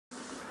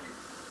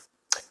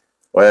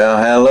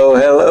Well,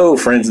 hello,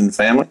 friends and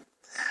family.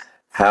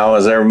 How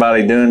is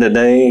everybody doing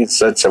today? It's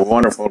such a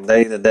wonderful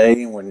day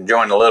today. We're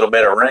enjoying a little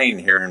bit of rain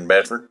here in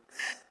Bedford,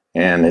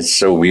 and it's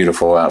so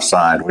beautiful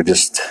outside. We're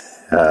just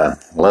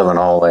loving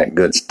all that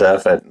good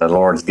stuff that the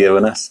Lord's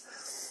given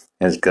us.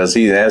 It's because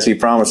as He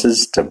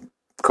promises to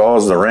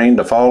cause the rain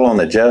to fall on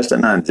the just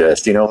and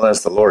unjust.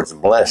 That's the Lord's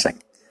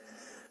blessing.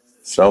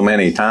 So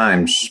many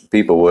times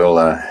people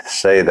will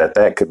say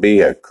that could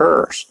be a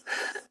curse.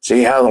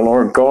 See how the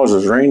Lord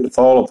causes rain to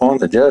fall upon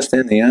the just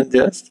and the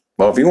unjust?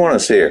 Well, if you want to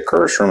see a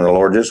curse from the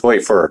Lord, just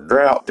wait for a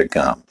drought to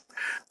come.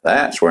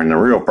 That's when the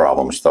real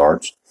problem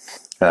starts.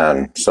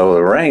 So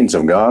the rains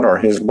of God are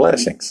His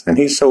blessings. And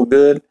He's so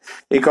good,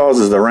 He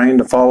causes the rain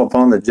to fall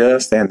upon the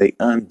just and the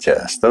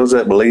unjust, those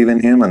that believe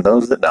in Him and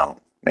those that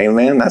don't.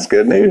 Amen. That's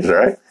good news,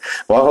 right?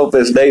 Well, I hope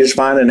this day is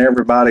finding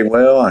everybody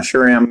well. I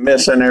sure am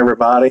missing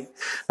everybody.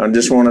 I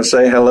just want to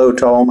say hello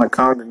to all my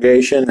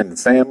congregation and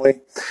family.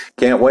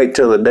 Can't wait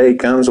till the day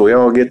comes we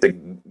all get to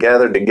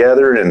gather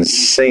together and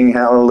sing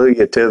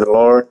hallelujah to the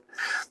Lord.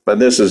 But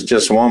this is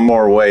just one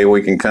more way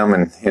we can come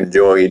and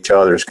enjoy each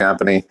other's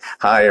company.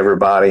 Hi,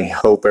 everybody.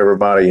 Hope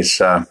everybody's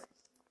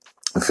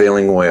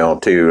feeling well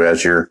too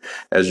as you're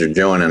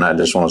joining. I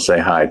just want to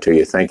say hi to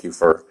you. Thank you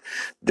for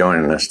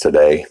joining us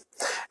today.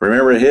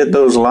 Remember to hit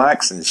those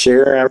likes and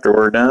share after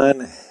we're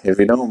done. If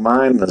you don't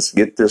mind, let's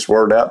get this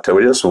word out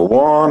to just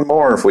one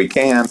more if we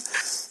can.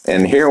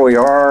 And here we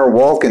are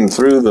walking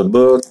through the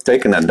book,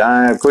 taking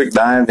a quick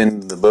dive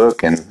into the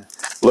book and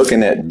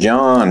looking at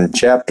John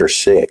chapter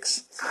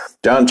 6.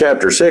 John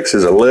chapter 6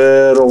 is a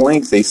little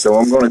lengthy, so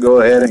I'm going to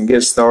go ahead and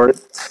get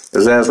started.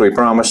 Because as we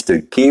promised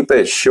to keep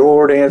it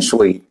short and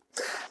sweet,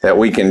 that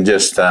we can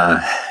just,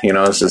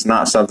 this is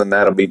not something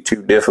that'll be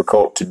too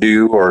difficult to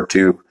do or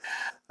to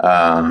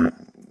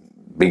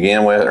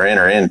begin with or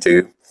enter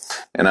into.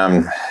 And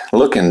I'm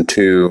looking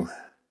to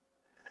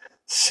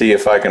see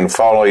if I can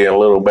follow you a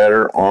little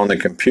better on the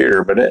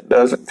computer, but it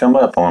doesn't come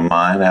up on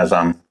mine as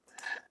I'm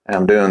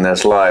doing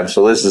this live.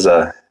 So this is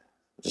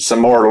some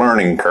more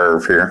learning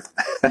curve here.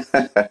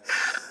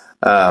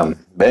 But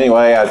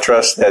anyway, I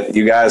trust that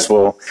you guys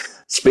will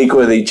speak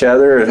with each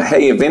other.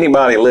 Hey, if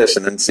anybody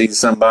listening sees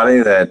somebody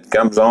that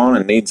comes on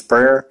and needs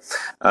prayer,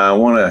 I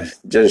want to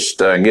just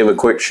give a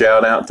quick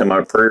shout out to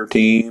my prayer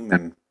team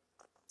and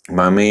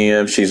my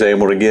Mia, if she's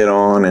able to get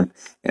on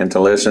and to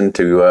listen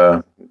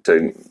to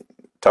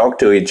talk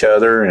to each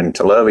other and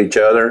to love each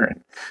other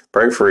and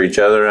pray for each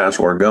other as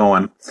we're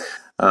going.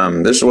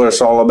 This is what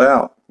it's all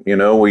about.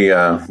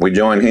 We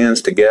join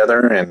hands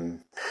together and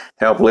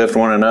help lift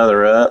one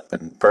another up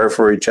and pray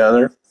for each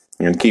other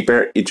and keep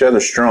each other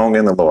strong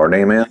in the Lord.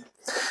 Amen.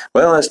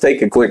 Well, let's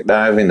take a quick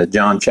dive into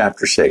John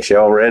chapter 6.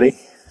 Y'all ready?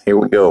 Here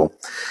we go.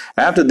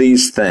 After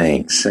these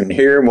things, and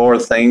here more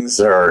things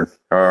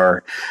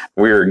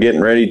we're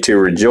getting ready to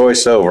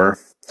rejoice over.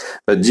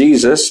 But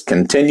Jesus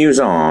continues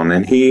on,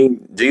 and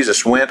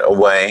Jesus went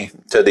away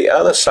to the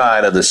other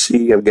side of the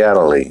Sea of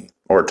Galilee,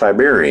 or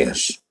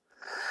Tiberias.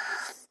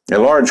 A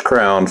large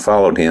crowd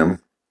followed him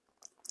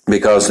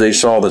because they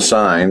saw the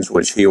signs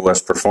which he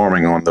was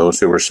performing on those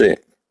who were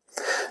sick.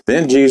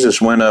 Then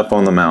Jesus went up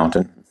on the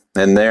mountain,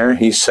 and there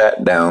he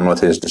sat down with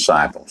his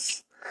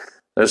disciples.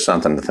 There's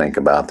something to think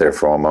about there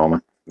for a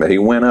moment. But he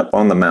went up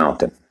on the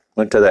mountain,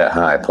 went to that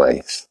high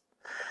place,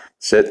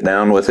 sit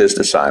down with his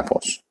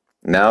disciples.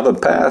 Now the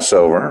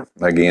Passover,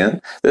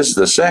 again, this is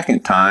the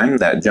second time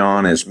that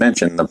John has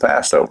mentioned the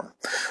Passover.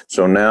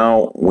 So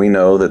now we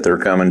know that they're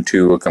coming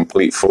to a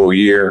complete full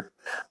year,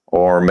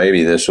 or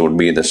maybe this would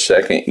be the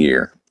second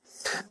year.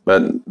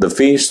 But the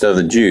feast of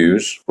the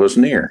Jews was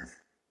near.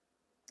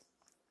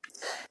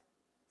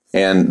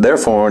 And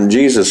therefore,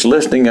 Jesus,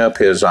 lifting up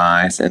his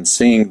eyes and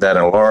seeing that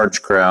a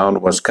large crowd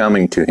was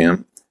coming to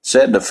him,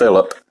 said to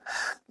Philip,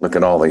 look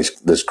at all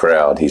this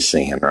crowd he's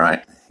seeing,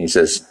 right? He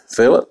says,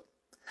 Philip,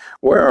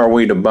 where are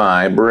we to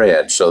buy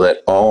bread so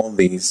that all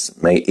these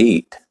may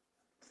eat?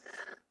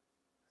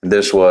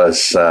 This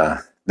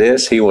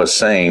he was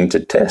saying to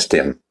test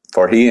him,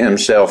 for he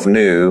himself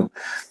knew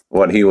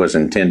what he was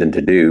intended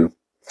to do.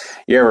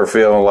 You ever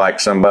feel like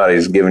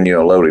somebody's giving you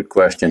a loaded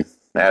question,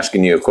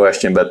 asking you a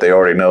question, but they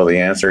already know the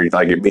answer,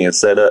 like you're being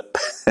set up?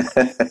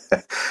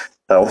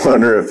 I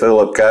wonder if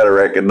Philip kind of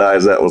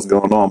recognized that was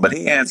going on, but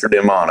he answered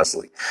him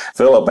honestly.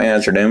 Philip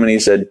answered him, and he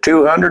said,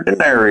 200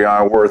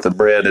 denarii worth of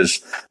bread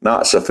is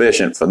not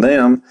sufficient for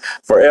them,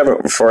 for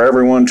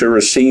everyone to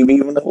receive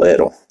even a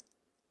little.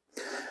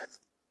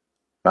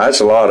 That's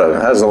a lot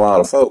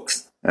of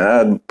folks, and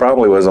that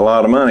probably was a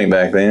lot of money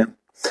back then.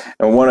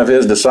 And one of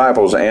his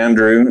disciples,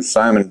 Andrew,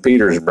 Simon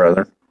Peter's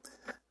brother,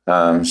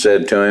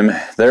 said to him,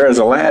 there is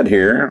a lad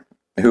here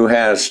who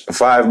has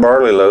 5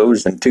 barley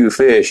loaves and 2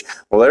 fish.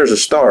 Well, there's a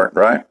start,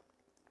 right?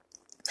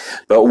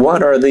 But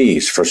what are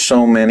these for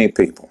so many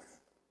people?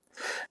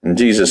 And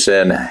Jesus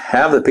said,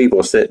 have the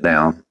people sit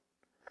down.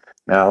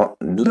 Now,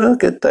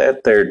 look at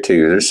that there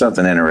too. There's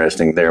something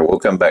interesting there. We'll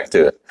come back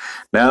to it.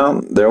 Now,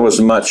 there was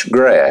much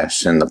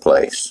grass in the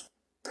place.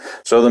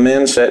 So the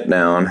men sat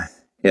down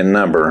in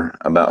number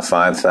about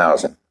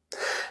 5,000.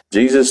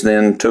 Jesus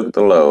then took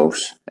the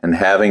loaves, and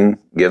having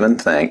given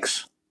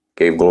thanks,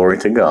 gave glory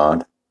to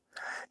God.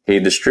 He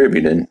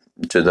distributed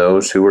to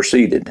those who were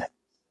seated.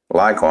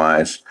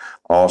 Likewise,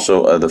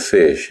 also of the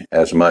fish,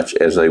 as much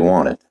as they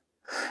wanted.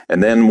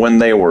 And then when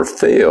they were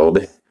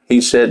filled,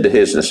 he said to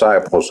his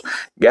disciples,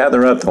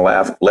 gather up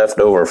the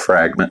leftover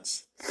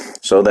fragments,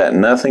 so that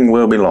nothing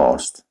will be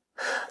lost.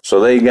 So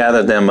they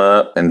gathered them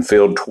up and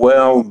filled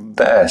 12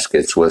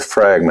 baskets with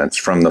fragments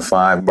from the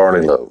 5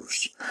 barley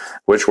loaves,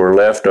 which were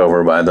left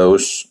over by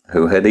those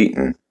who had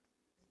eaten.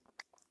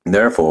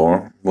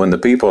 Therefore, when the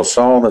people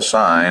saw the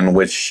sign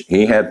which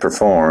he had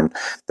performed,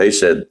 they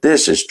said,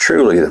 this is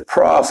truly the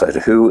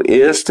prophet who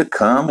is to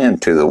come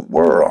into the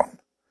world.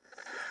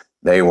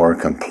 They were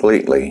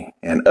completely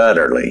and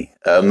utterly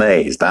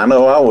amazed. I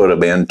know I would have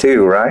been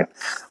too, right?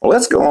 Well,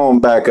 let's go on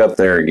back up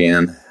there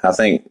again. I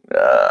think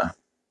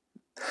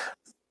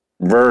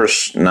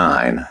verse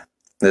 9.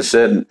 It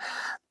said,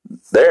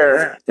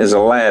 there is a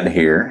lad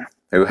here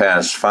who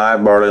has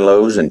 5 barley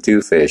loaves and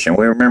 2 fish. And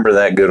we remember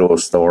that good old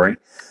story,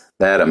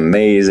 that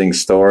amazing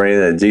story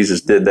that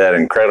Jesus did that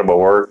incredible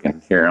work.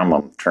 And here, I'm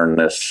going to turn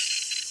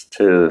this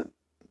to,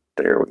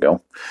 there we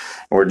go,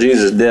 where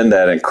Jesus did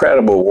that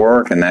incredible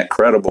work and that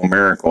credible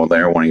miracle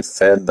there when he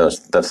fed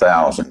the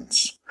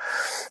thousands.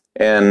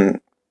 And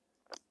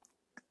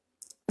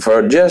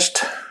for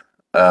just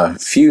a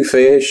few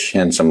fish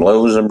and some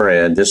loaves of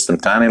bread, just some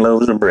tiny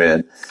loaves of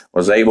bread,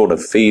 was able to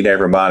feed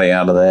everybody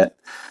out of that.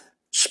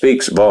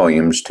 Speaks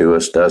volumes to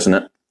us, doesn't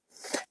it?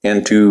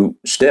 And to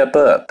step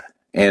up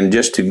and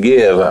just to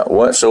give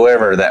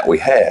whatsoever that we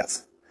have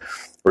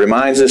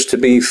reminds us to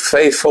be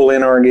faithful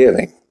in our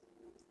giving,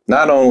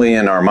 not only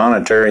in our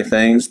monetary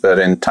things, but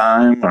in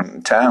time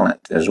and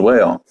talent as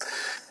well.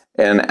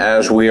 And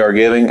as we are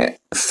giving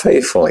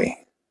faithfully,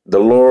 the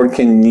Lord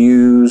can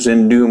use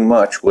and do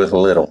much with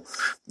little.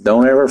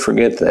 Don't ever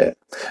forget that.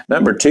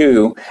 Number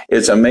 2,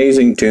 it's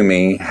amazing to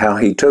me how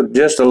he took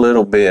just a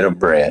little bit of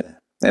bread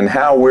and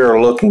how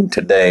we're looking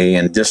today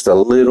in just a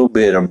little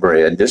bit of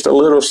bread, just a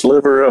little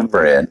sliver of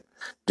bread,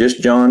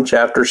 just John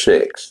chapter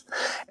 6,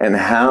 and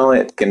how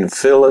it can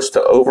fill us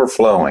to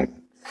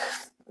overflowing,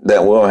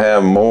 that we'll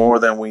have more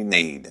than we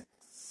need.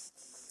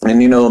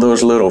 And you know,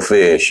 those little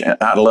fish,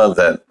 I love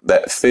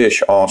that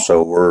fish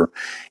also were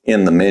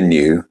in the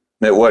menu.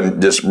 It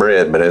wasn't just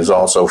bread, but it was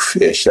also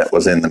fish that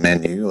was in the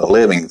menu, a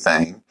living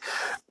thing.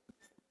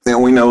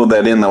 And we know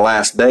that in the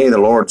last day, the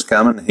Lord's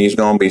coming. He's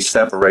going to be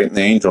separating.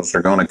 The angels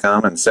are going to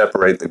come and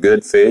separate the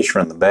good fish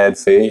from the bad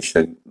fish,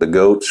 the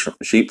goats,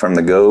 sheep from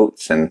the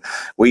goats, and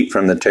wheat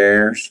from the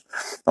tares.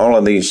 All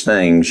of these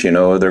things, you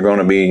know, they're going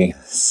to be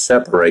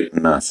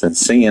separating us and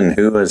seeing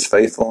who is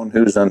faithful and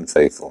who's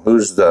unfaithful,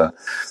 who's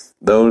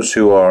those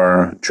who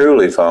are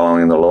truly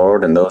following the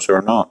Lord and those who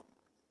are not.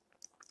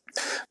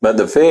 But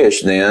the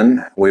fish,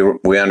 then,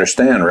 we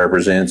understand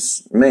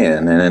represents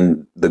men,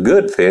 and the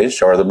good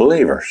fish are the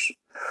believers.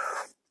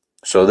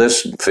 So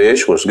this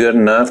fish was good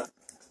enough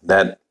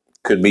that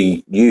could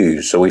be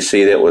used. So we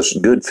see that it was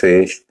good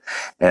fish,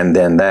 and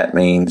then that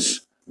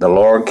means the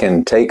Lord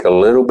can take a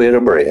little bit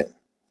of bread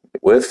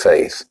with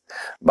faith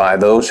by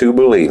those who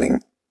believe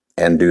Him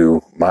and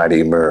do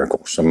mighty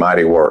miracles and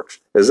mighty works.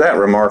 Is that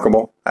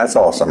remarkable? That's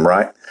awesome,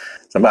 right?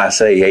 Somebody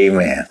say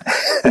amen.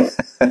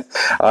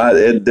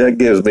 That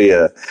gives me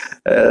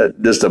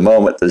just a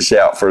moment to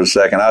shout for a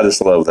second. I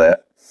just love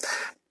that.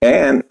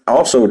 And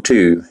also,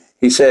 too,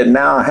 he said,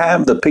 now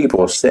have the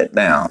people sit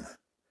down.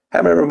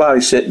 Have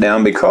everybody sit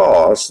down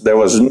because there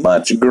was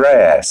much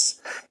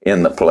grass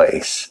in the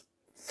place.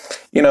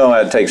 You know,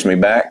 that takes me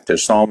back to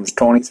Psalms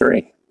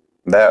 23.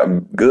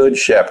 That good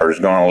shepherd is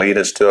going to lead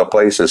us to a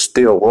place of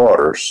still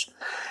waters.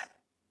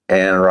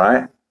 And,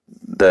 right,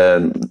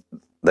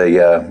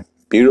 the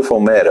beautiful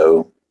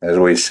meadow as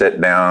we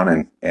sit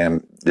down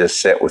and just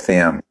sit with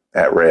Him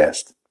at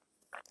rest.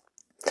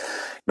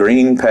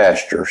 Green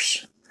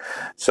pastures.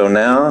 So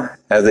now,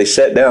 as they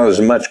sat down, there was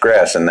much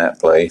grass in that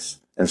place.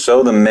 And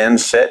so the men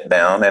sat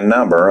down in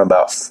number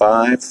about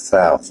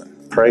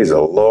 5,000. Praise the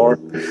Lord.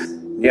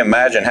 Can you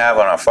imagine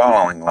having a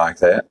following like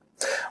that?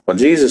 Well,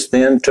 Jesus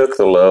then took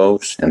the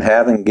loaves, and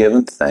having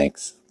given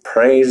thanks,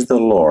 praised the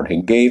Lord.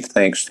 He gave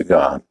thanks to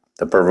God,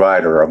 the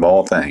provider of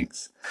all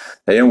things.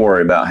 They didn't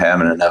worry about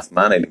having enough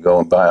money to go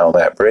and buy all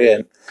that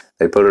bread.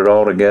 They put it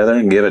all together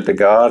and give it to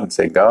God and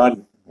say,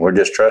 God, we're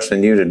just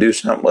trusting you to do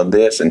something with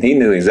this. And He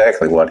knew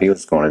exactly what He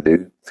was going to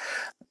do.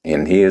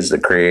 And He is the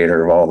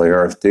creator of all the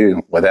earth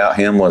too. Without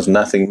Him was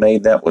nothing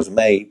made that was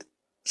made.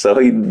 So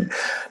He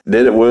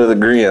did it with a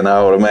grin,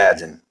 I would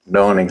imagine,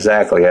 knowing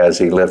exactly as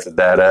He lifted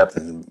that up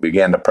and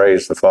began to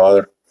praise the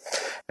Father.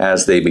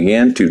 As they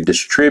began to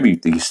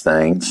distribute these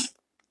things,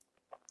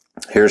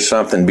 here's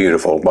something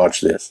beautiful.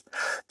 Watch this.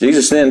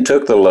 Jesus then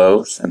took the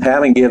loaves, and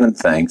having given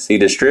thanks, He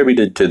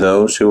distributed to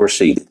those who were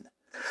seated.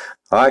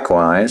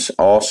 Likewise,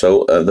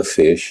 also of the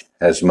fish,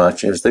 as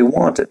much as they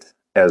wanted.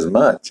 As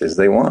much as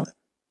they wanted.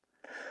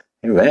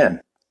 Amen.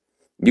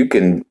 You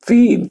can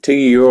feed to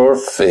your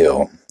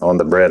fill on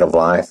the bread of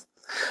life.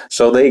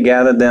 So they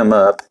gathered them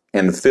up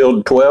and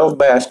filled 12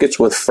 baskets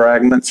with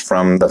fragments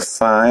from the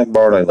 5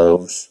 barley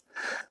loaves,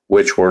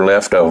 which were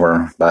left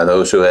over by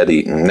those who had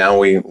eaten. Now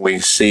we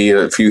see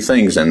a few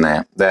things in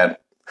that.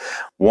 That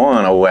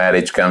one old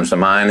adage comes to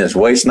mind is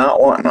waste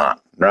not, want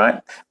not,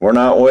 right? We're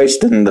not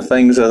wasting the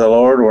things of the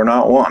Lord. We're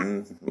not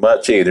wanting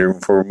much either.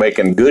 If we're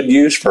making good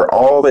use for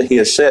all that he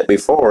has set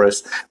before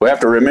us, we have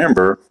to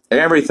remember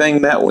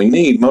everything that we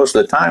need. Most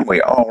of the time,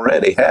 we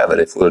already have it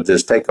if we'll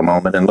just take a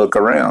moment and look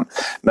around.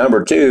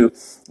 Number two,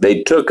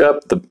 they took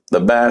up the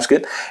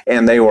basket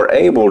and they were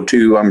able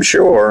to, I'm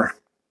sure,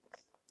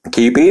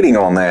 keep eating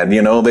on that.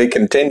 They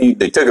continued,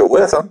 they took it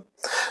with them.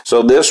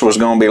 So this was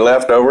going to be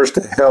leftovers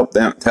to help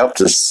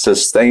to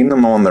sustain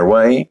them on their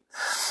way.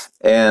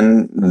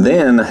 And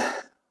then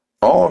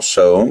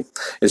also,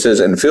 it says,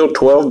 and filled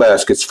 12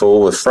 baskets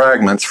full with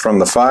fragments from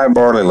the 5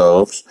 barley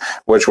loaves,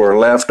 which were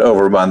left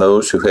over by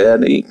those who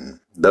had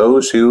eaten.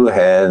 Those who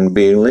had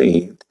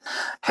believed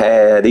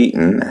had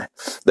eaten.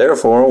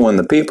 Therefore, when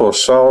the people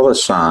saw the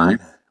sign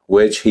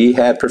which he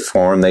had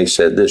performed, they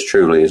said, this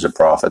truly is a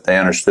prophet. They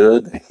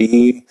understood that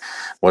he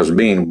was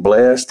being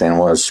blessed and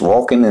was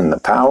walking in the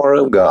power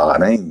of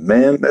God.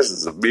 Amen. This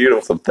is a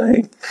beautiful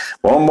thing.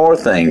 One more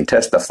thing,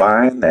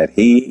 testifying that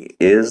he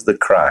is the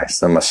Christ,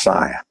 the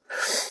Messiah.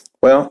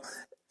 Well,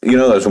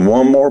 there's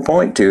one more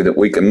point too that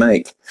we can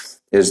make,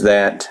 is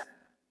that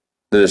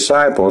the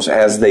disciples,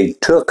 as they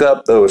took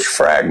up those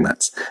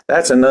fragments,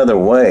 that's another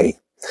way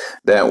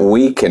that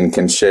we can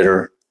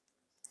consider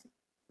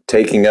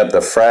taking up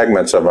the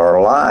fragments of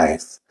our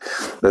life,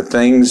 the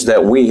things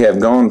that we have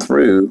gone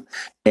through,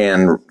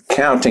 and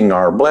counting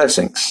our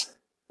blessings,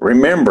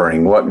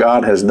 remembering what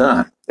God has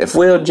done. If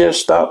we'll just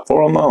stop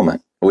for a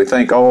moment, we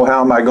think, oh,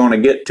 how am I going to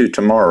get to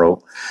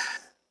tomorrow?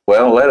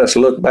 Well, let us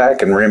look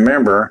back and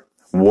remember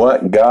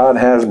what God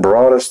has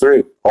brought us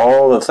through,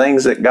 all the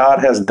things that God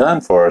has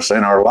done for us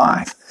in our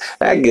life.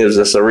 That gives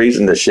us a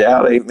reason to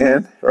shout,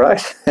 amen,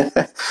 right?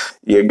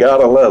 You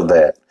gotta love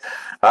that.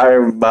 Hi,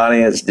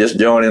 everybody that's just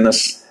joining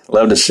us.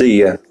 Love to see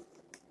you.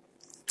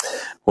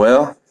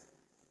 Well,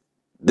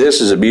 this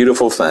is a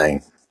beautiful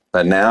thing.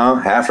 But now,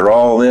 after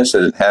all this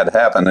had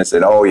happened, they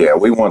said, oh yeah,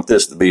 we want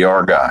this to be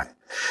our guy.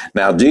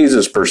 Now,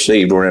 Jesus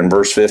perceived, we're in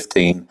verse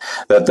 15,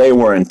 that they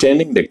were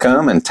intending to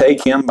come and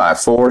take him by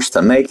force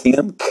to make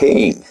him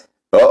king.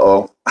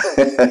 Uh-oh.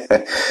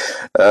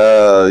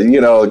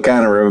 It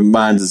kind of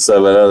reminds us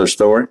of another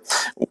story.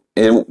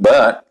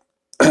 But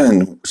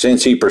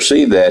since he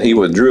perceived that, he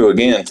withdrew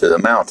again to the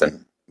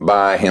mountain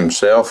by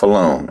himself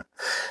alone.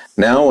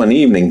 Now, when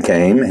evening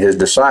came, his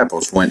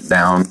disciples went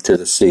down to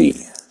the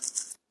sea.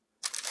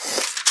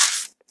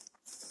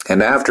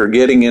 And after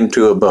getting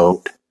into a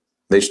boat,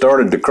 they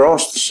started to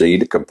cross the sea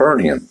to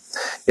Capernaum.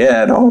 It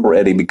had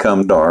already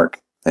become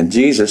dark, and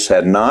Jesus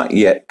had not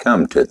yet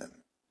come to them.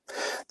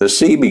 The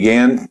sea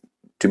began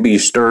to be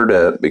stirred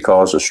up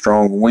because a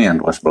strong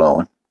wind was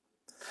blowing.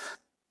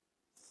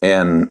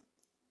 And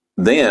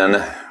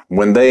then,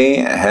 when they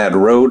had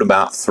rowed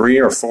about 3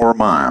 or 4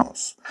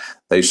 miles,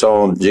 they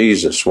saw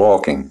Jesus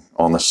walking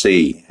on the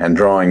sea and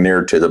drawing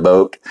near to the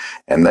boat,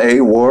 and they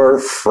were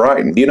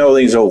frightened.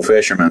 These old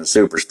fishermen are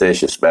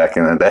superstitious back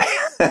in the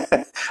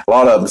day. A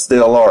lot of them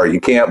still are. You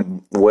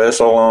can't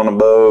whistle on a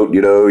boat,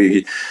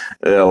 a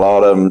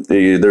lot of them,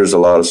 there's a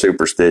lot of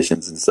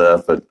superstitions and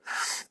stuff, but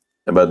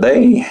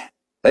they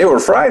were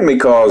frightened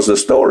because the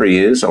story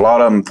is a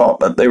lot of them thought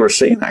that they were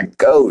seeing a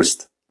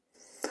ghost.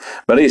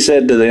 But he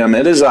said to them,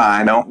 it is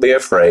I, don't be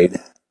afraid.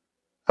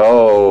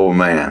 Oh,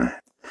 man.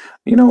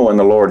 When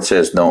the Lord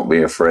says, don't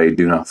be afraid,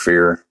 do not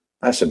fear,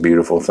 that's a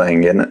beautiful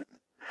thing, isn't it?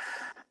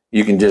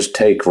 You can just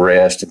take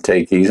rest and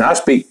take ease. I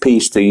speak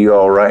peace to you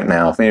all right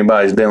now. If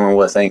anybody's dealing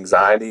with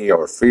anxiety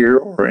or fear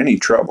or any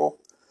trouble,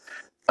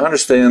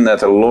 understand that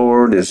the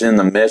Lord is in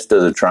the midst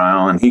of the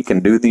trial and he can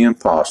do the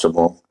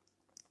impossible.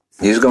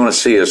 He's going to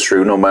see us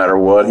through no matter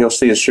what. He'll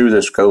see us through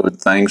this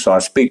COVID thing. So I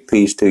speak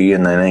peace to you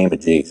in the name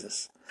of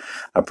Jesus.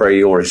 I pray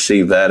you'll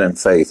receive that in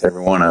faith,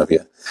 every one of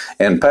you,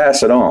 and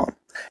pass it on.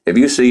 If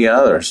you see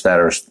others that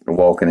are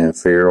walking in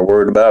fear or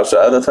worried about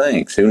other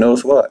things, who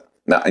knows what?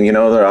 Now, I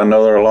know there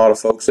are a lot of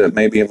folks that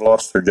maybe have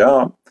lost their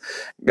job.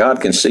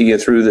 God can see you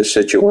through this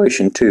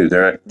situation too.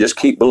 Just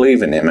keep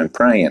believing him and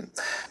praying.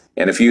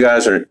 And if you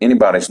guys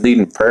anybody's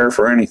needing prayer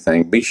for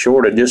anything, be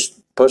sure to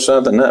just put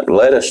something up.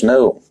 Let us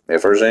know.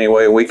 If there's any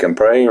way we can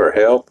pray or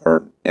help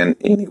or in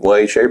any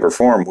way, shape, or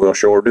form, we'll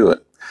sure do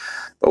it.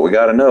 But we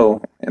got to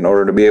know in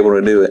order to be able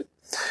to do it.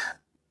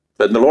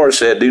 But the Lord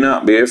said, do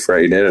not be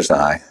afraid, it is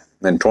I.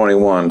 Then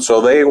 21, so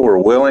they were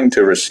willing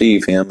to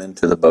receive him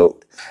into the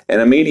boat.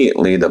 And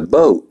immediately the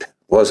boat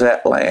was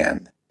at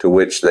land to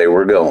which they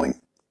were going.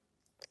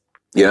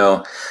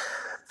 John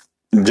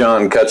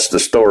cuts the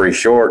story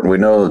short, and we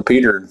know that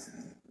Peter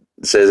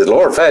says,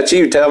 Lord, if that's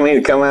you, tell me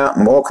to come out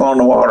and walk on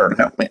the water and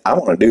help me. I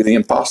want to do the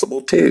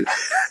impossible too.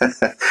 And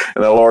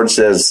the Lord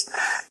says,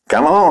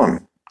 come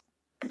on.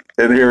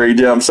 And here he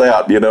jumps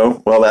out,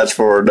 Well, that's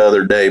for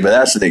another day, but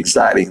that's an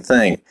exciting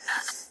thing.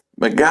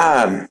 But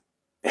God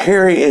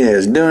here he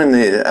is doing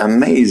the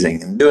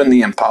amazing and doing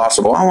the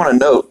impossible. I want to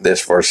note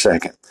this for a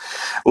second.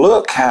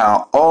 Look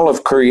how all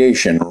of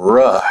creation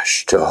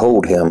rushed to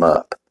hold him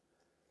up.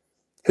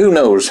 Who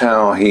knows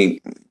how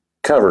he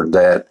covered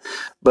that,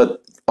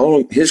 but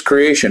his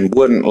creation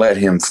wouldn't let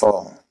him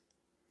fall.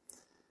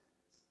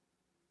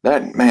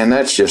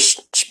 That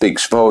just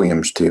speaks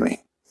volumes to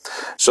me.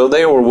 So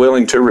they were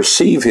willing to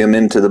receive him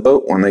into the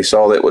boat when they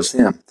saw that it was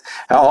him.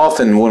 How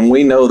often when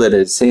we know that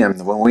it's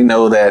him, when we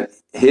know that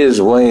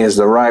his way is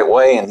the right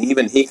way and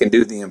even he can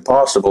do the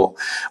impossible,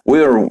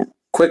 we are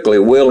quickly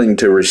willing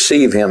to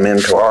receive him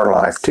into our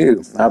life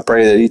too. I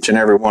pray that each and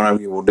every one of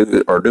you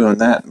are doing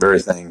that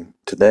very thing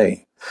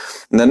today.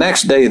 And the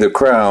next day the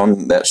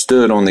crowd that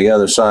stood on the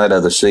other side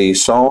of the sea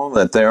saw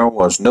that there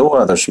was no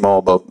other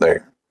small boat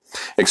there,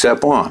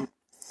 except one,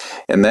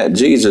 and that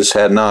Jesus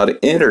had not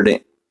entered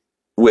it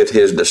with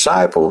his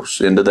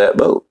disciples into that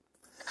boat,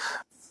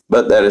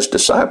 but that his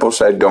disciples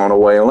had gone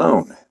away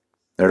alone.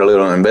 They're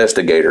little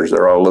investigators.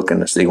 They're all looking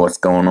to see what's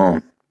going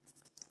on.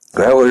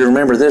 Well, we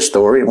remember this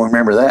story. We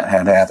remember that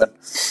had happened.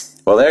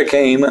 Well, there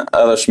came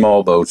other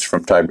small boats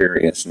from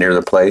Tiberias near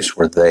the place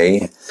where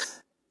they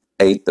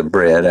ate the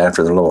bread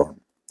after the Lord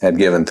had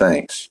given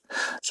thanks.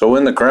 So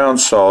when the crowd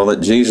saw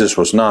that Jesus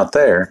was not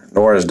there,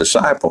 nor his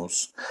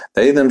disciples,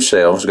 they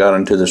themselves got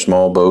into the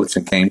small boats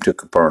and came to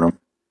Capernaum,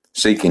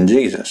 seeking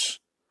Jesus.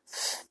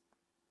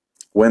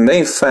 When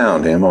they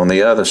found him on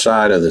the other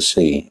side of the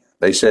sea,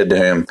 they said to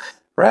him,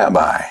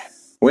 Rabbi,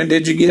 when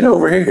did you get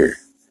over here?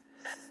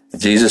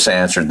 Jesus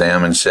answered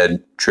them and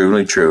said,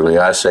 Truly, truly,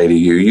 I say to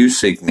you, you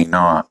seek me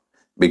not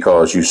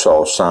because you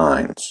saw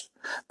signs,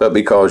 but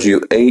because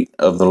you ate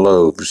of the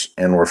loaves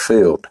and were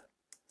filled.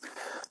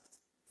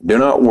 Do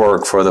not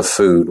work for the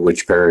food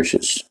which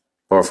perishes,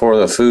 or for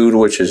the food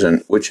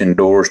which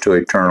endures to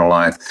eternal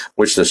life,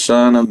 which the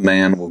Son of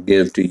Man will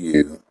give to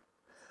you.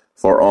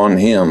 For on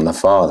him the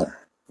Father,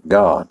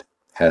 God,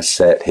 has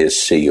set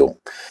his seal.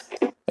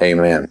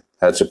 Amen.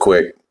 That's a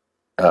quick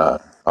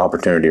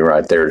opportunity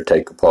right there to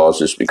take a pause,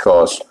 just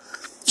because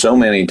so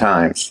many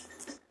times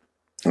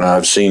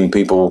I've seen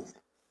people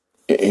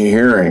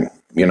hearing,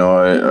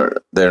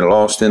 they're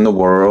lost in the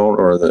world,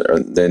 or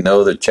they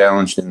know they're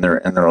challenged in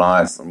their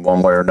life in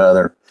one way or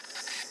another,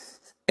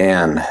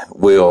 and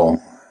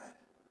will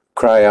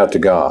cry out to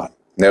God.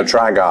 They'll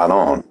try God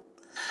on,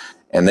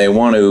 and they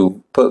want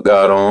to put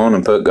God on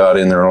and put God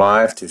in their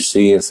life to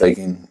see if they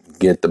can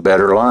get the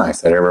better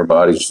life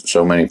that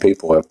so many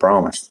people have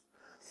promised.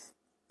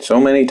 So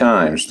many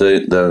times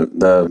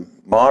the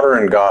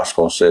modern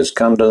gospel says,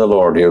 come to the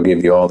Lord, he'll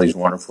give you all these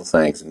wonderful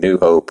things, new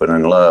hope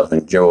and love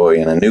and joy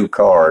and a new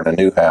car and a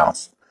new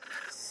house.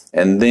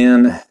 And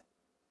then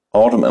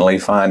ultimately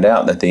find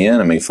out that the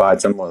enemy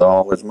fights them with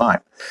all his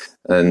might.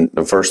 And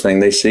the first thing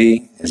they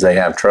see is they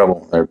have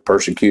trouble. There's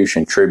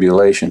persecution,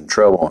 tribulation,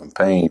 trouble and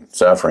pain,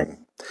 suffering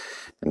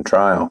and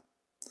trial.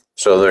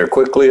 So they're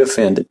quickly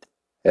offended.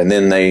 And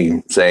then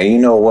they say, you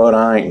know what,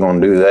 I ain't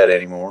going to do that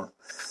anymore.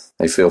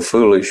 They feel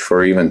foolish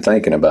for even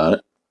thinking about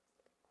it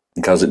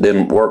because it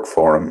didn't work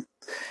for them.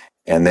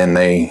 And then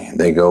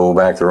they go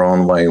back their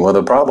own way. Well,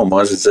 the problem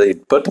is they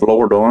put the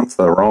Lord on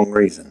for the wrong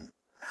reason.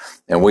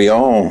 And we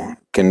all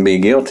can be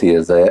guilty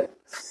of that.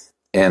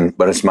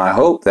 But it's my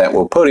hope that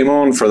we'll put him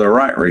on for the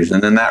right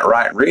reason. And that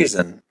right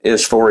reason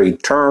is for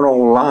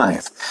eternal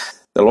life.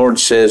 The Lord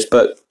says,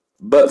 but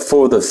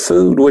for the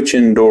food which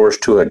endures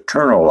to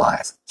eternal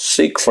life,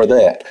 seek for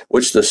that,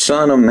 which the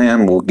Son of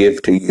Man will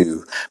give to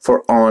you.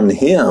 For on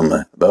him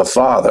the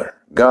Father,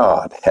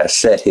 God, has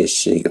set his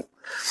seal.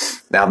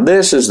 Now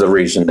this is the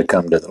reason to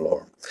come to the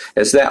Lord,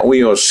 is that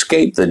we will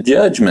escape the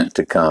judgment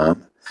to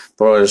come.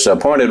 For it is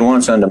appointed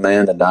once unto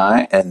man to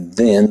die, and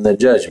then the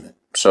judgment.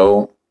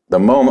 So the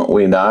moment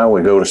we die,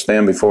 we go to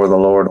stand before the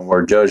Lord, and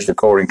we're judged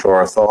according to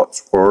our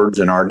thoughts, words,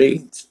 and our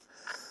deeds.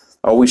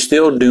 Are we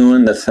still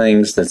doing the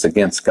things that's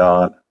against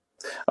God?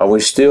 Are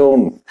we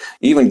still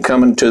even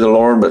coming to the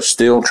Lord, but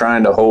still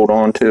trying to hold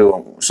on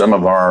to some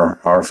of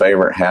our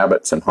favorite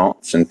habits and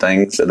haunts and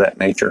things of that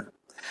nature?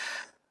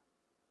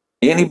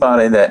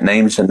 Anybody that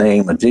names the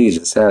name of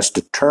Jesus has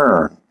to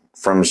turn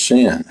from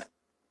sin.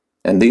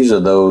 And these are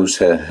those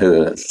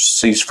who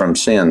cease from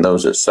sin,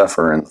 those that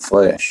suffer in the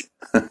flesh.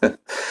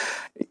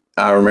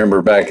 I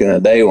remember back in the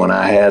day when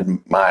I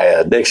had my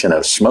addiction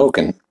of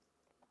smoking,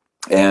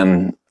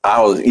 and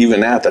I was,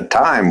 even at the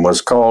time, was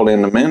called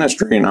into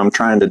ministry, and I'm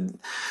trying to,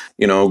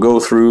 go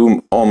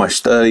through all my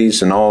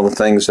studies and all the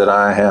things that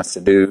I have to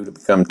do to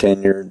become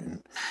tenured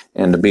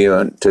and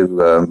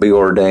to be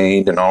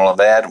ordained and all of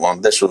that. Well,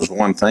 this was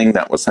one thing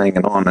that was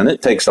hanging on, and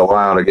it takes a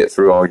while to get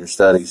through all your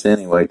studies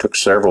anyway. It took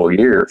several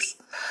years.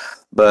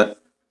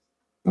 But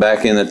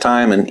back in the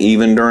time and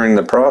even during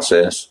the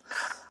process,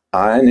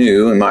 I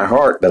knew in my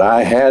heart that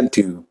I had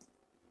to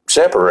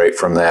separate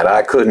from that.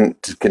 I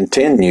couldn't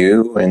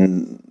continue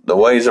in the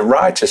ways of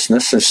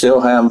righteousness and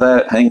still have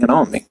that hanging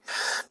on me.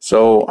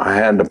 So I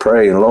had to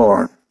pray,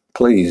 Lord,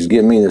 please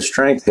give me the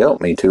strength,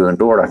 help me to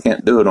endure it. I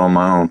can't do it on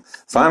my own.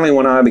 Finally,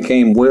 when I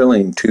became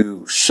willing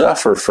to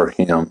suffer for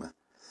him,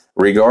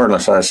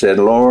 regardless, I said,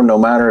 Lord, no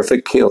matter if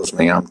it kills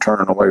me, I'm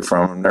turning away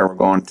from it. I'm never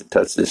going to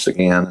touch this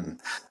again. And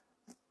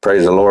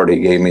praise the Lord, he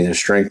gave me the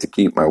strength to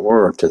keep my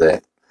word to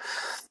that.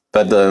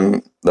 But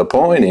the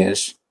point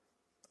is,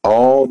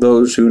 all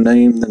those who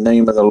name the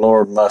name of the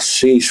Lord must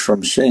cease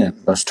from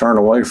sin, must turn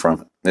away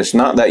from it. It's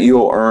not that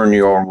you'll earn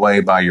your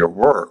way by your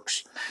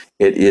works.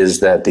 It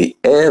is that the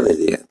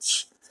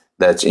evidence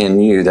that's in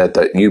you,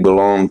 that you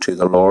belong to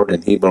the Lord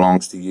and he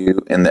belongs to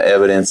you, and the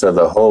evidence of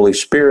the Holy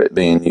Spirit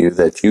being you,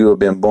 that you have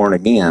been born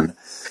again,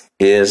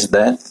 is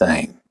that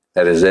thing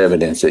that is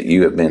evidence that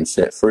you have been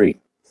set free.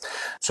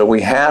 So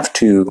we have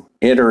to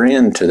enter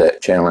into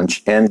that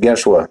challenge, and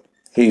guess what?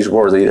 He's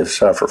worthy to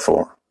suffer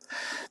for.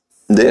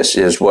 This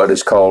is what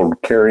is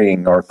called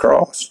carrying our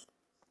cross.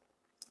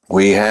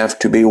 We have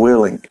to be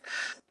willing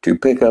to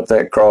pick up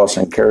that cross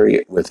and carry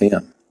it with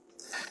him.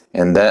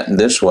 And that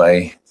this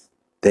way,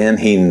 then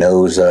he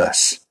knows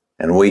us.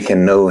 And we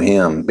can know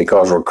him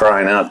because we're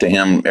crying out to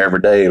him every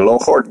day,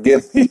 Lord,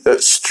 give me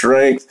the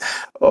strength.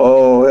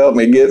 Oh, help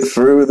me get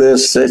through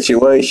this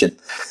situation.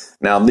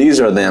 Now,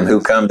 these are them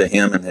who come to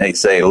him and they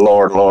say,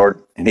 Lord,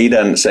 Lord. And he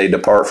doesn't say,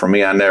 depart from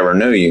me, I never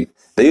knew you.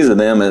 These are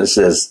them that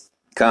says,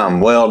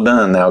 come, well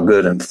done, thou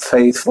good and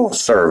faithful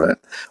servant.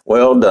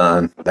 Well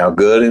done, thou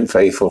good and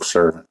faithful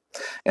servant.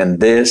 And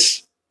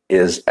this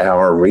is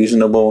our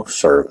reasonable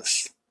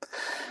service.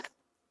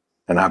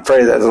 And I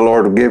pray that the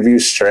Lord will give you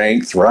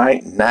strength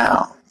right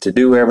now to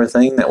do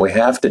everything that we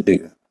have to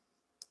do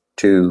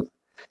to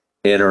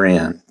enter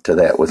into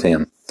that with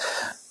him.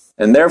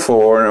 And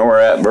therefore, and we're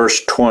at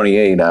verse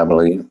 28, I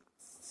believe.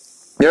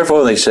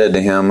 Therefore they said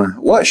to him,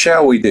 what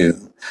shall we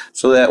do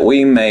so that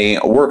we may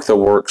work the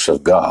works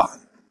of God?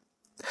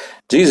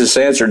 Jesus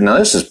answered, now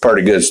this is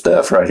pretty good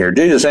stuff right here.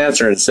 Jesus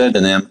answered and said to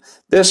them,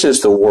 this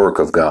is the work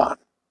of God,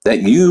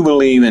 that you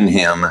believe in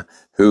him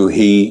who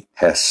he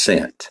has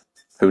sent.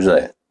 Who's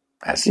that?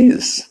 That's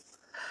Jesus.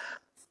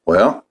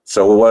 Well,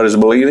 so what is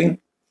believing?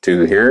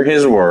 To hear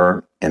his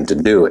word and to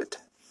do it.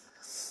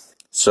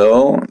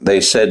 So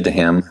they said to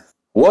him,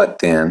 what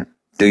then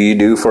do you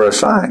do for a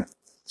sign?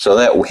 So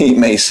that we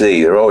may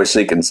see. They're always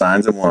seeking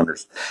signs and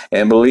wonders.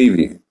 And believe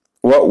you.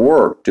 What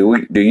work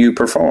do you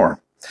perform?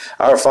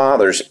 Our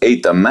fathers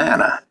ate the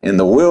manna in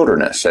the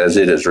wilderness, as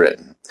it is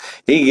written.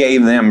 He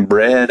gave them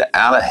bread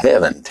out of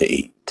heaven to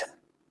eat.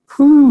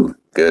 Whew,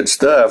 good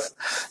stuff.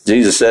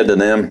 Jesus said to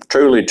them,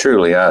 truly,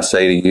 truly, I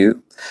say to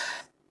you,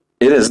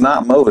 it is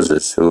not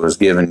Moses who has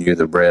given you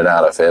the bread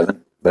out of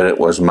heaven, but it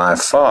was my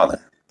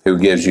Father who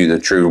gives you the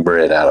true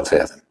bread out of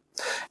heaven.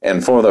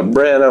 And for the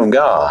bread of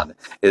God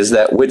is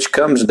that which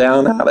comes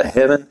down out of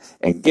heaven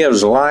and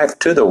gives life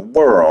to the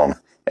world.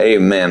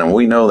 Amen. And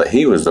we know that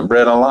he was the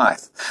bread of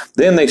life.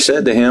 Then they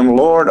said to him,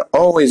 Lord,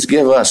 always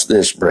give us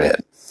this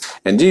bread.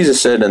 And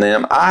Jesus said to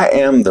them, I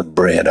am the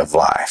bread of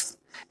life.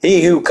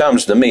 He who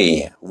comes to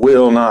me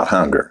will not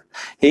hunger.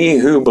 He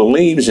who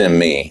believes in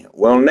me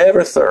will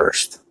never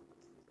thirst.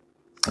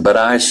 But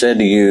I said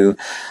to you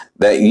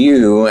that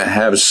you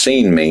have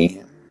seen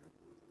me.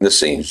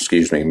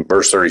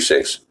 Verse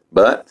 36.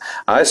 But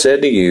I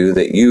said to you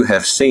that you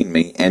have seen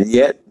me, and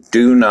yet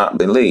do not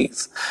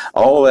believe.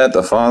 All that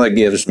the Father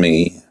gives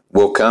me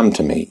will come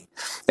to me,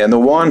 and the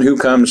one who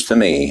comes to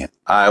me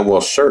I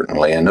will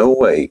certainly in no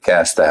way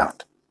cast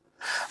out.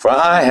 For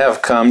I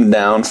have come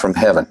down from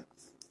heaven,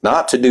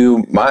 not to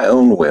do my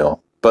own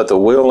will, but the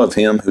will of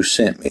him who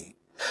sent me.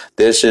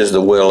 This is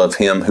the will of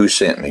him who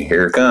sent me.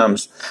 Here it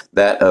comes,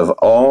 that of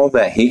all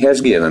that he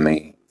has given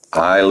me,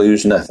 I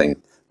lose nothing,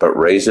 but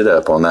raise it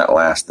up on that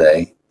last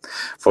day.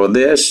 For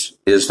this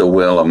is the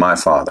will of my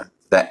Father,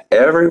 that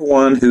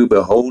everyone who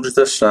beholds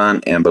the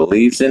Son and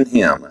believes in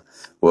him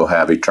will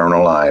have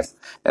eternal life,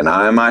 and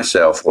I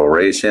myself will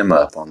raise him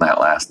up on that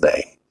last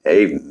day.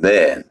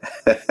 Amen.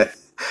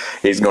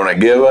 He's going to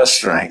give us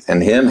strength,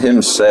 and him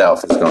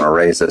himself is going to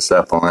raise us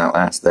up on that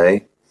last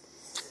day.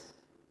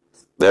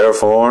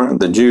 Therefore,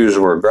 the Jews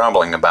were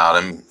grumbling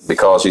about him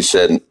because he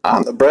said,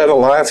 I'm the bread of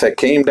life that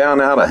came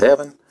down out of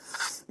heaven.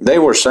 They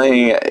were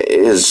saying,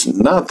 is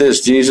not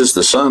this Jesus,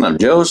 the son of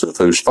Joseph,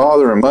 whose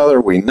father and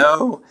mother we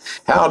know?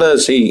 How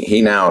does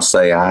he now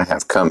say, I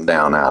have come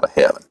down out of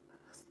heaven?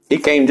 He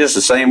came just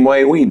the same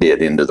way we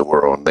did into the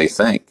world, they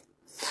think.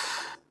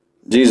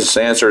 Jesus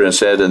answered and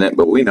said to them,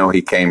 but we know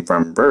he came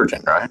from a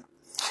virgin, right?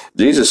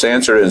 Jesus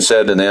answered and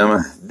said to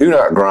them, do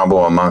not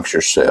grumble amongst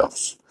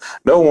yourselves.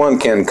 No one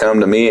can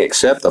come to me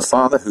except the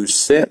Father who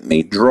sent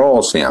me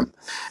draws him.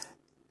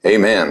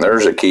 Amen.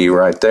 There's a key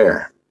right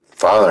there.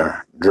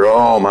 Father,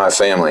 draw my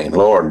family.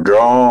 Lord,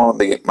 draw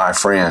my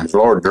friends.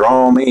 Lord,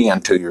 draw me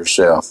unto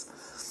yourself,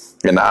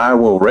 and I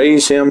will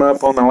raise him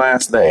up on the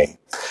last day.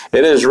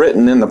 It is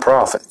written in the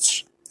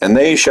prophets, and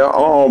they shall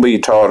all be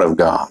taught of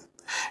God.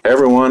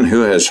 Everyone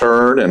who has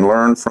heard and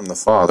learned from the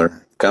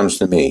Father comes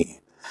to me.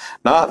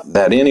 Not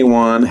that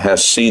anyone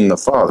has seen the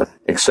Father,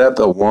 except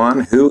the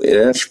one who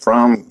is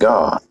from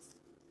God.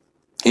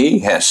 He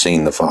has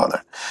seen the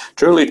Father.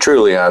 Truly,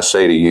 truly, I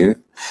say to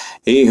you,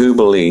 he who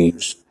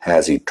believes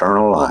has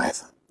eternal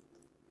life.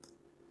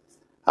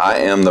 I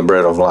am the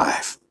bread of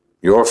life.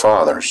 your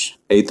fathers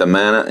ate the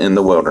manna in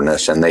the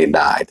wilderness, and they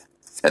died.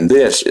 And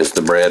this is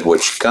the bread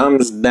which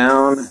comes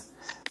down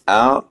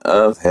out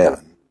of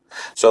heaven,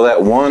 so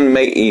that one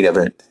may eat of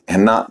it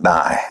and not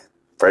die.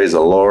 Praise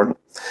the Lord.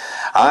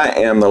 I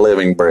am the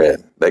living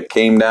bread that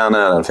came down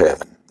out of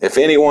heaven. If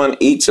anyone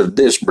eats of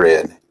this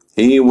bread,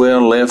 he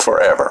will live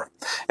forever.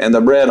 And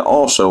the bread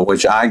also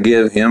which I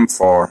give him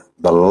for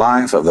the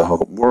life of the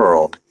whole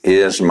world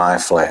is my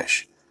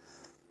flesh.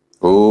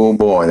 Oh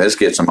boy, this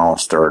gets them all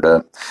stirred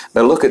up.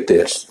 But look at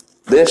this.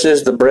 This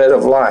is the bread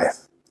of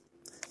life.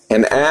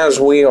 And as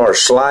we are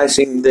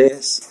slicing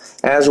this,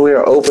 as we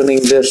are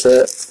opening this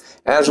up,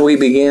 as we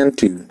begin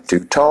to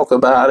talk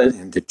about it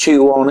and to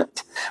chew on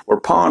it, we're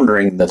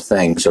pondering the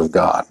things of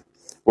God.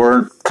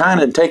 We're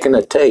kind of taking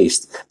a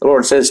taste. The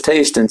Lord says,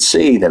 taste and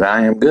see that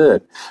I am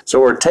good.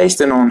 So we're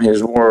tasting on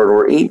His Word.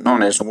 We're eating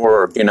on His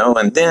Word,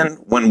 and then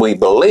when we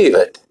believe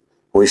it,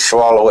 we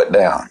swallow it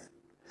down.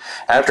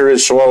 After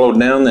it's swallowed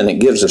down, then it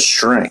gives us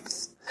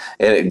strength.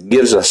 And it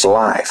gives us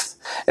life.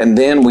 And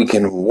then we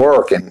can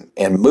work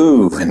and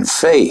move in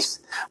faith.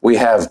 We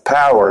have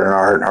power,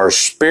 and our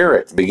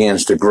spirit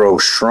begins to grow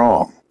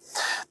strong.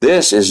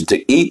 This is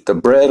to eat the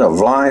bread of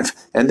life.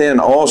 And then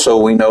also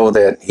we know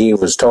that he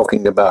was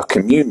talking about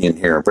communion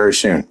here very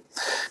soon.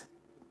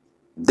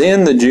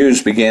 Then the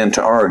Jews began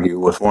to argue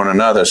with one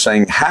another,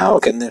 saying, how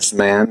can this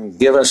man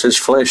give us his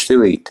flesh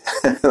to eat?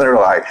 They're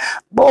like,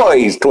 boy,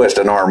 he's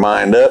twisting our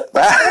mind up.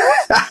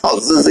 How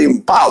is this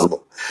even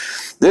possible?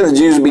 Then the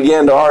Jews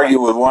began to argue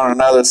with one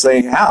another,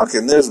 saying, how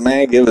can this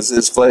man give us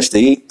his flesh to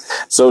eat?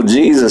 So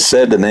Jesus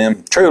said to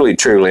them, truly,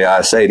 truly,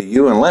 I say to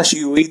you, unless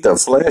you eat the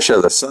flesh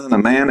of the Son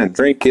of Man and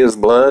drink his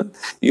blood,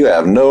 you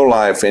have no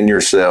life in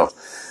yourself.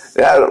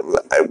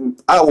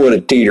 I would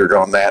have teetered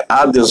on that.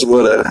 I just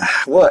would have,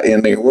 what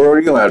in the world?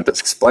 You're going to have to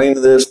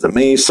explain this to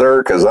me,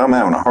 sir, because I'm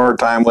having a hard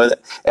time with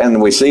it.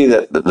 And we see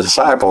that the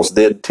disciples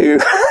did too.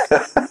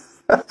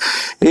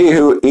 He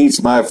who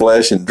eats my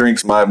flesh and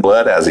drinks my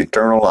blood has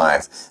eternal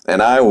life,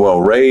 and I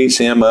will raise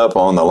him up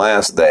on the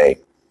last day.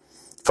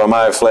 For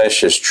my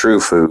flesh is true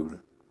food,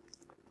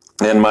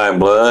 and my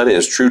blood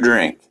is true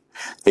drink.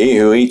 He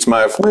who eats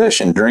my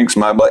flesh and drinks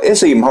my blood,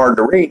 it's even hard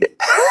to read it,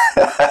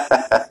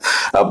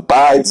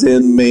 abides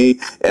in me,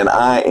 and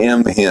I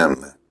am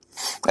him.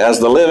 As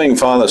the living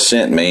Father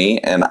sent me,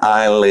 and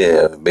I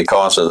live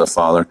because of the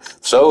Father,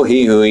 so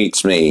he who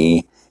eats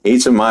me,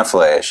 eats of my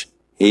flesh,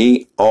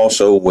 he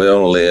also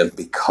will live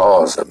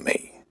because of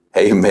me.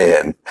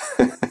 Amen.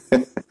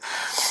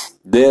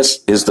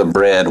 This is the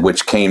bread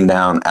which came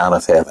down out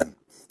of heaven,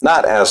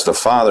 not as the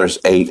fathers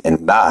ate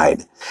and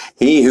died.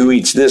 He who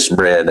eats this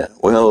bread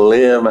will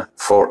live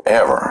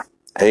forever.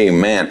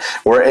 Amen.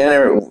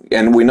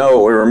 And we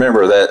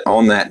remember that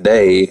on that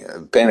day,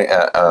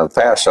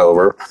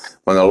 Passover,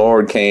 when the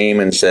Lord came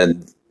and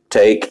said,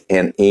 take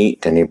and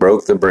eat, and he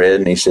broke the bread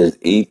and he said,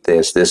 eat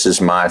this. This is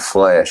my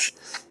flesh.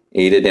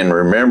 Eat it in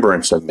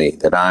remembrance of me,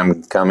 that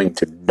I'm coming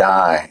to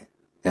die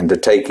and to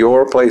take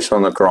your place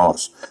on the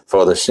cross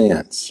for the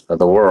sins of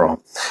the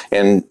world.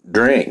 And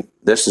drink,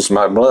 this is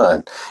my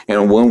blood.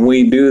 And when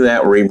we do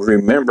that, we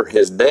remember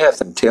his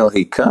death until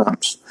he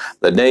comes.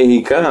 The day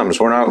he comes,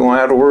 we're not going to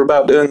have to worry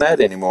about doing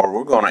that anymore.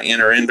 We're going to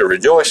enter into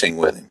rejoicing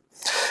with him.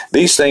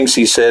 These things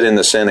he said in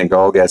the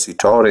synagogue as he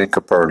taught in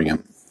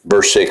Capernaum.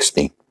 Verse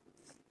 60.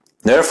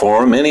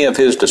 Therefore, many of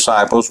his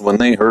disciples, when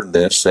they heard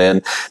this,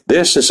 said,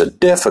 this is a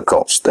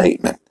difficult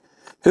statement.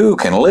 Who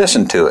can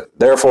listen to it?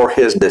 Therefore,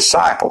 his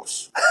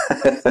disciples,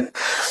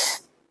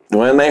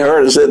 when they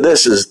heard it, said,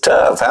 this is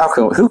tough.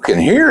 Who can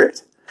hear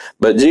it?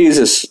 But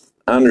Jesus,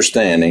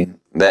 understanding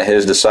that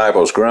his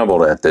disciples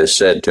grumbled at this,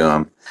 said to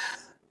him,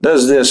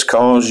 does this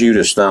cause you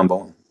to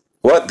stumble?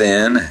 What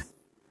then,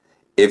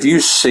 if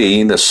you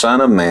see the Son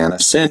of Man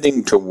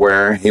ascending to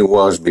where he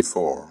was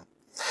before?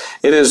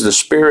 It is the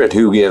Spirit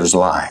who gives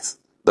life.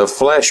 The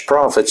flesh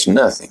profits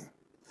nothing.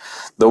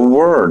 The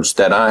words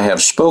that I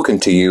have spoken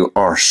to you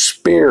are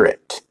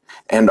spirit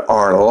and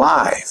are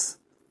life.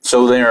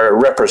 So they are a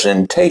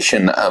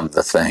representation of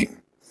the thing.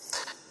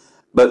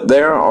 But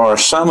there are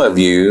some of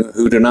you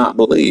who do not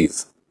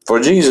believe. For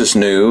Jesus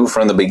knew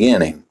from the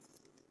beginning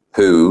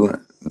who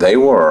they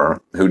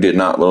were who did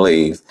not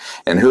believe,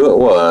 and who it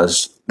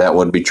was that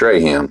would betray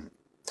him.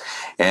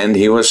 And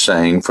he was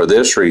saying, for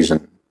this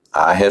reason,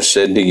 I have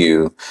said to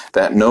you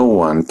that no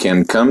one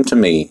can come to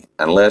me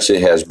unless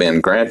it has been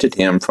granted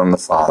him from the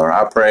Father.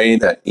 I pray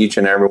that each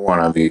and every one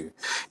of you,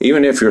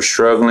 even if you're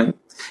struggling,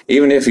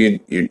 even if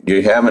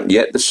you haven't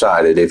yet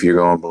decided if you're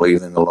going to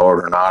believe in the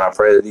Lord or not, I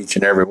pray that each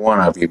and every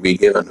one of you be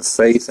given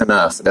faith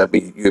enough that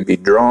you be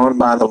drawn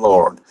by the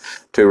Lord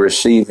to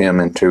receive him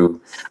and to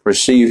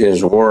receive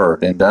his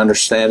word and to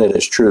understand it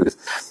as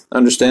truth.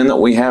 Understand that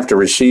we have to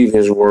receive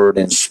his word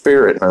in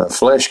spirit, or the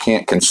flesh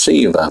can't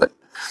conceive of it.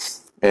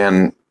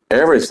 And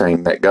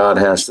everything that God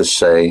has to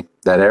say,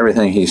 that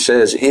everything he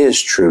says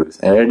is truth,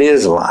 and it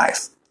is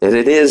life, and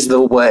it is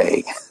the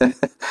way.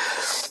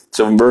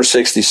 So in verse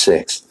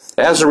 66,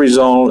 as a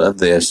result of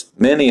this,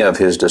 many of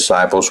his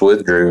disciples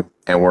withdrew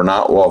and were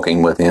not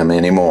walking with him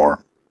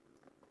anymore.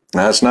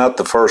 Now, that's not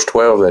the first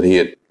 12 that he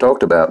had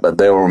talked about, but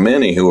there were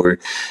many who were,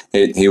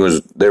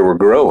 they were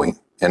growing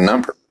in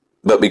number.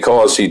 But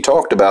because he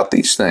talked about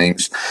these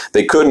things,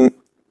 they couldn't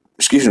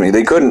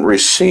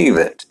receive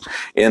it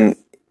in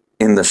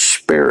the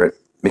spirit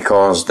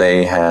because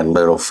they had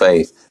little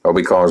faith, or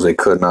because they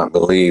could not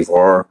believe,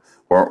 or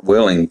weren't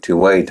willing to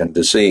wait and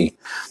to see.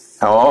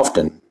 How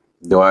often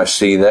do I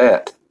see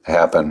that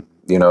happen?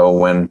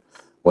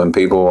 When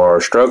people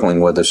are struggling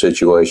with a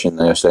situation,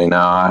 they say, "No,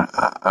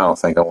 I don't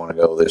think I want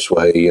to go this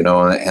way,"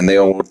 and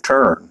they'll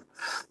turn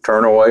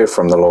away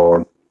from the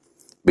Lord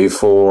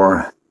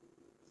before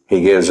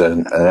he gives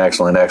an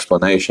excellent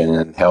explanation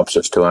and helps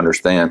us to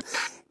understand.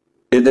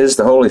 It is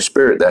the Holy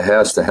Spirit that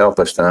has to help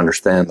us to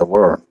understand the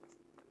Word.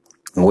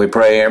 And we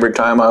pray every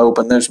time I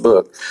open this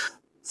book,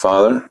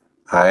 Father,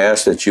 I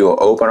ask that you will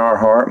open our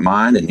heart,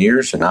 mind, and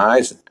ears and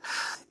eyes,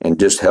 and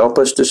just help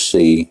us to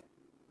see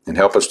and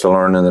help us to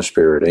learn in the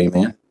Spirit.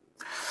 Amen.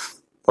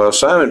 Well,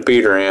 Simon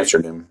Peter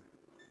answered him.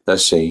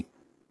 Let's see.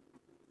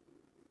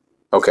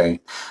 Okay.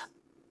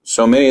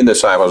 So many of the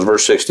disciples,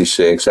 verse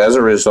 66, as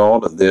a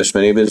result of this,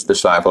 many of his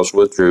disciples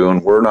withdrew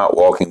and were not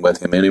walking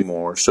with him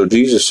anymore. So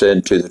Jesus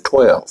said to the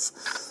 12,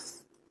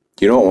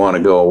 "You don't want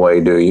to go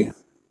away, do you?"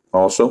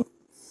 Also,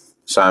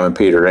 Simon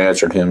Peter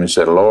answered him and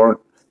said, "Lord,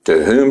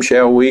 to whom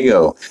shall we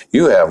go?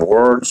 You have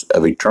words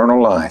of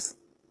eternal life.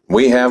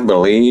 We have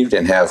believed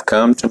and have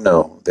come to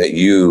know that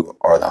you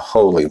are the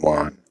Holy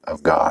One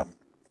of God."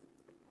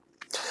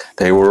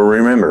 They were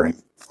remembering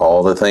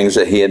all the things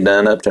that he had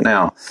done up to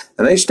now,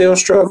 and they still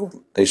struggled.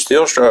 They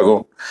still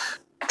struggled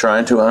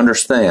trying to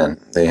understand.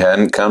 They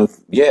hadn't come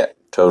yet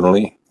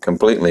totally,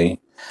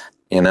 completely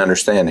in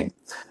understanding,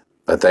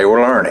 but they were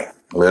learning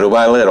little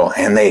by little,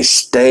 and they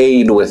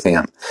stayed with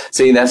him.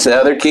 See, that's the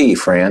other key,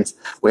 friends.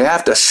 We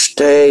have to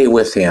stay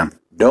with him.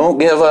 Don't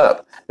give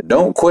up.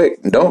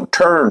 Don't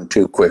turn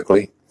too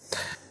quickly.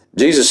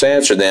 Jesus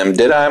answered them,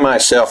 "Did I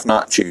myself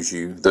not choose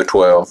you, the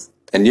 12,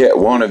 and yet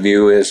one of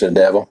you is a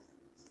devil?"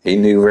 He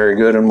knew very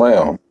good and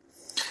well.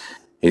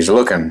 He's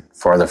looking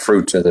for the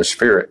fruits of the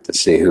Spirit to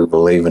see who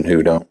believe and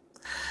who don't.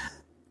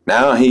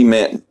 Now he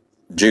meant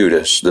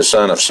Judas, the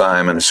son of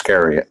Simon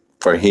Iscariot,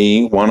 for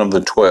he, one of the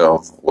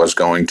 12, was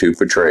going to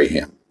betray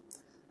him.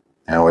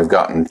 Now we've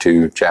gotten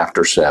to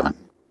chapter 7.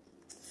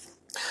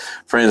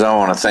 Friends, I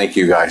want to thank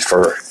you guys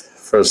for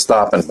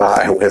stopping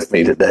by with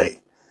me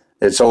today.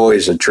 It's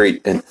always a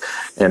treat, and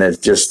it's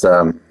just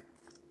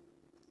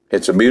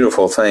it's a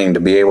beautiful thing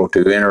to be able to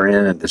enter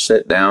in and to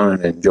sit down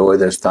and enjoy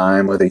this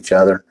time with each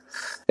other,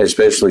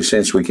 especially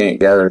since we can't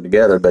gather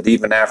together. But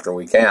even after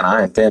we can,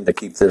 I intend to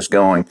keep this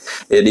going.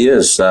 It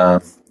is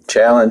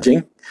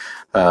challenging.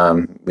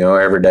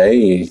 Every day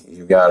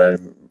you got to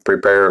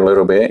prepare a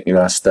little bit, you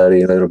got to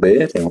study a little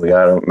bit, and we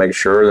got to make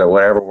sure that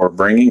whatever we're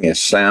bringing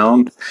is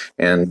sound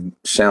and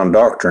sound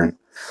doctrine,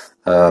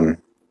 and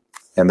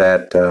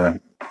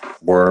that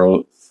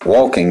we're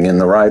walking in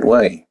the right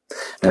way.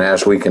 And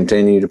as we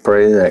continue to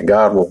pray that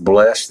God will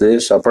bless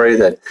this, I pray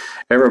that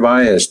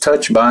everybody is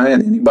touched by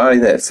it, anybody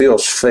that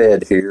feels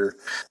fed here,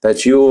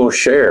 that you will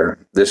share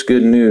this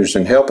good news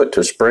and help it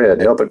to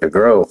spread, help it to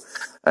grow.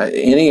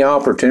 Any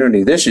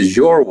opportunity, this is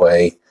your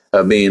way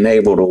of being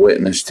able to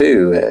witness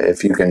too.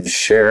 If you can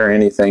share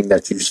anything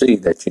that you see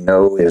that you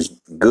know is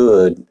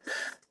good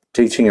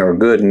teaching or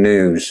good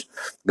news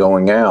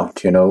going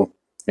out,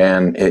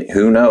 and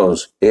who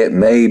knows, it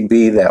may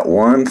be that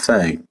one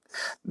thing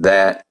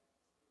that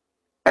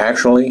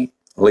actually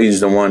leads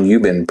the one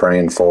you've been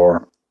praying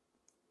for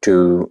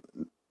to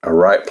a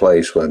right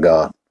place with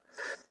God.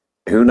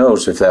 Who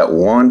knows if that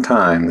one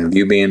time of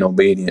you being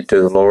obedient to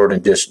the Lord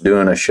and just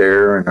doing a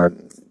share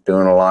and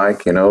doing a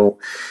like,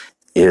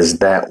 is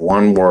that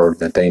one word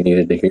that they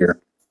needed to hear.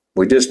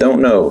 We just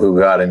don't know who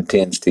God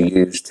intends to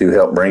use to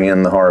help bring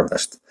in the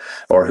harvest,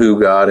 or who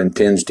God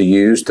intends to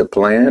use to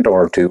plant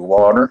or to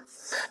water.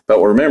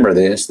 But remember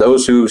this,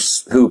 those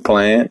who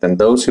plant and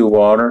those who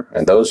water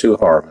and those who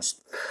harvest,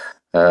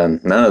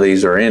 none of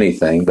these are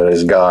anything, but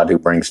it's God who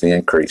brings the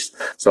increase.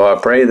 So I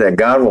pray that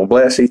God will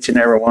bless each and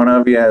every one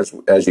of you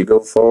as you go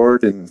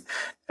forward and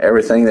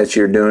everything that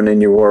you're doing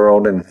in your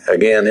world. And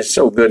again, it's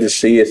so good to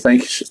see you.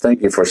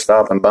 Thank you for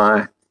stopping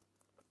by.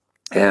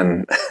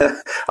 And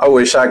I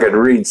wish I could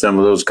read some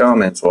of those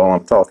comments while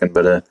I'm talking,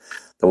 but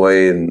the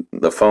way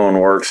the phone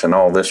works and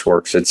all this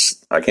works,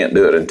 I can't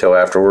do it until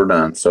after we're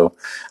done. So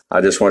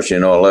I just want you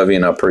to know I love you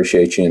and I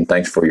appreciate you, and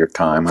thanks for your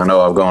time. I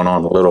know I've gone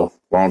on a little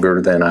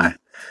longer than I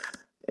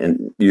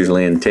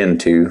usually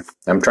intend to.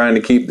 I'm trying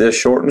to keep this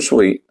short and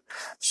sweet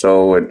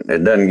so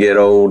it doesn't get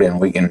old and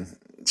we can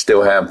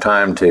still have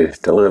time to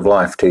live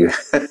life too.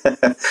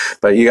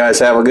 But you guys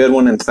have a good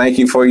one, and thank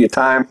you for your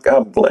time.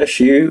 God bless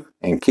you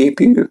and keep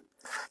you,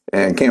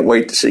 and can't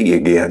wait to see you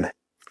again.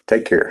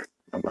 Take care.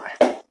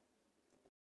 Bye-bye.